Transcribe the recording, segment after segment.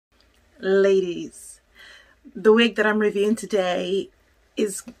Ladies, the wig that I'm reviewing today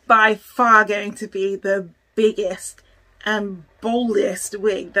is by far going to be the biggest and boldest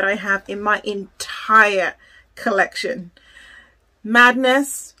wig that I have in my entire collection.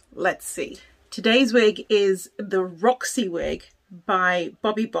 Madness? Let's see. Today's wig is the Roxie wig by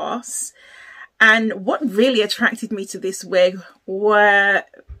Bobbi Boss, and what really attracted me to this wig were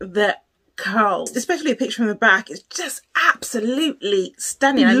the curls, especially a picture from the back. It's just absolutely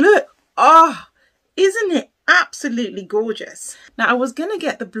stunning. Look, oh, isn't it absolutely gorgeous? Now, I was gonna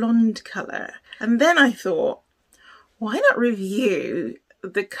get the blonde color, and then I thought, why not review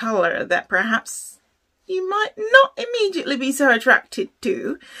the color that perhaps you might not immediately be so attracted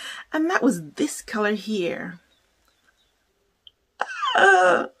to, and that was this color here.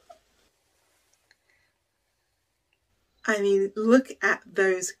 I mean, look at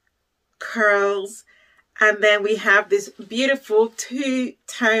those curls, and then we have this beautiful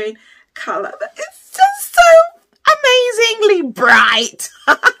two-tone color that is just so amazingly bright.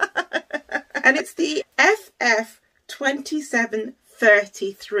 And it's the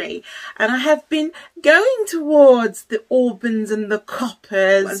FF2733, and I have been going towards the auburns and the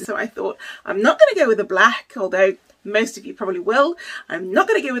coppers, and so I thought I'm not going to go with the black, although most of you probably will. I'm not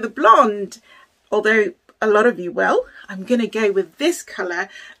going to go with the blonde, although a lot of you will. I'm going to go with this colour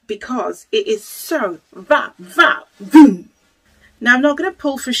because it is so boom. Now, I'm not going to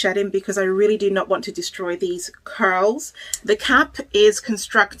pull for shedding because I really do not want to destroy these curls. The cap is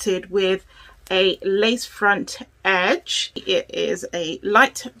constructed with a lace front edge. It is a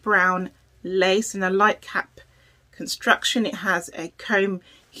light brown lace and a light cap construction. It has a comb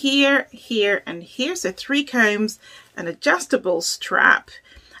here, here and here, so 3 combs, an adjustable strap,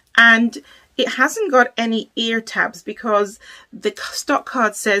 and it hasn't got any ear tabs because the stock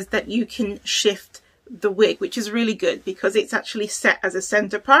card says that you can shift the wig, which is really good because it's actually set as a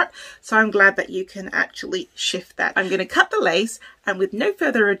center part, so I'm glad that you can actually shift that. I'm going to cut the lace, and with no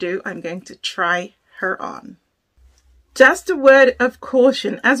further ado, I'm going to try her on. Just a word of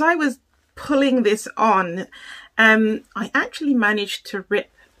caution, as I was pulling this on, I actually managed to rip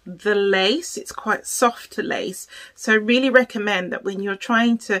the lace. It's quite soft lace, so I really recommend that when you're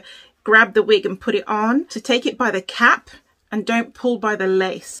trying to grab the wig and put it on, to take it by the cap and don't pull by the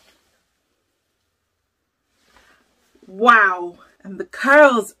lace. Wow, and the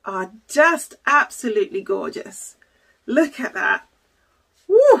curls are just absolutely gorgeous. Look at that.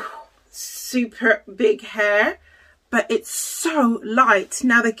 Woo, super big hair, but it's so light.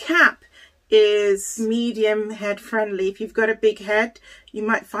 Now, the cap is medium head friendly. If you've got a big head, you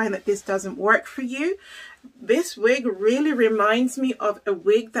might find that this doesn't work for you. This wig really reminds me of a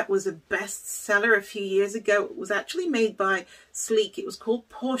wig that was a bestseller a few years ago. It was actually made by Sleek. It was called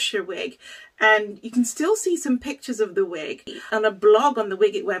Porsche wig, and you can still see some pictures of the wig on a blog on the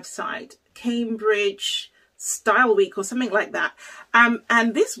Wigit website, Cambridge Style Week or something like that.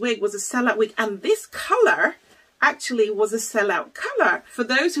 And this wig was a sellout wig, and this color actually was a sellout color. For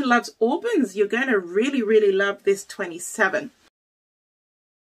those who loves auburns, you're going to really love this 27.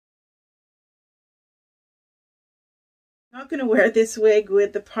 I'm not going to wear this wig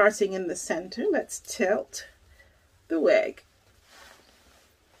with the parting in the center. Let's tilt the wig.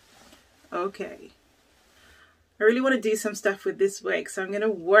 Okay. I really want to do some stuff with this wig, so I'm going to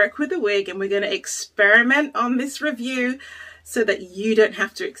work with the wig and we're going to experiment on this review so that you don't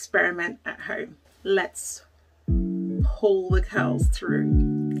have to experiment at home. Let's pull the curls through.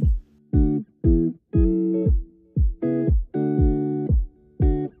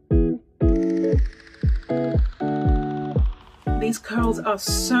 These curls are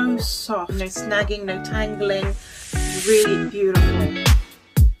so soft, no snagging, no tangling, really beautiful.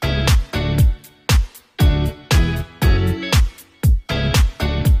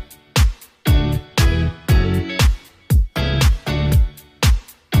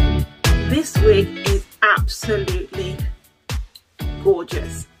 This wig is absolutely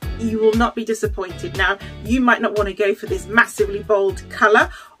gorgeous. You will not be disappointed. Now, you might not want to go for this massively bold color,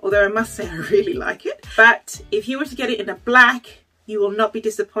 although I must say I really like it. But if you were to get it in a black, you will not be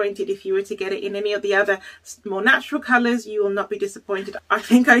disappointed. If you were to get it in any of the other more natural colors, you will not be disappointed. I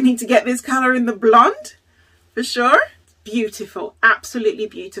think I need to get this color in the blonde for sure. Beautiful, absolutely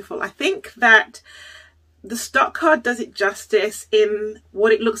beautiful. I think that the stock card does it justice in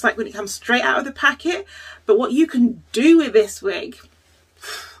what it looks like when it comes straight out of the packet, but what you can do with this wig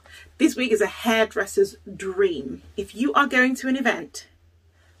is a hairdresser's dream. If you are going to an event,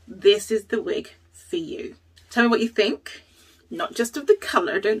 this is the wig for you. Tell me what you think. Not just of the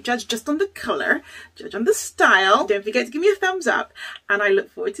colour, don't judge just on the colour, judge on the style. Don't forget to give me a thumbs up, and I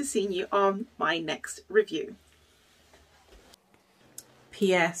look forward to seeing you on my next review.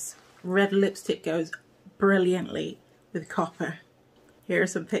 P.S. red lipstick goes brilliantly with copper. Here are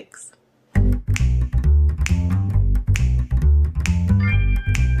some pics.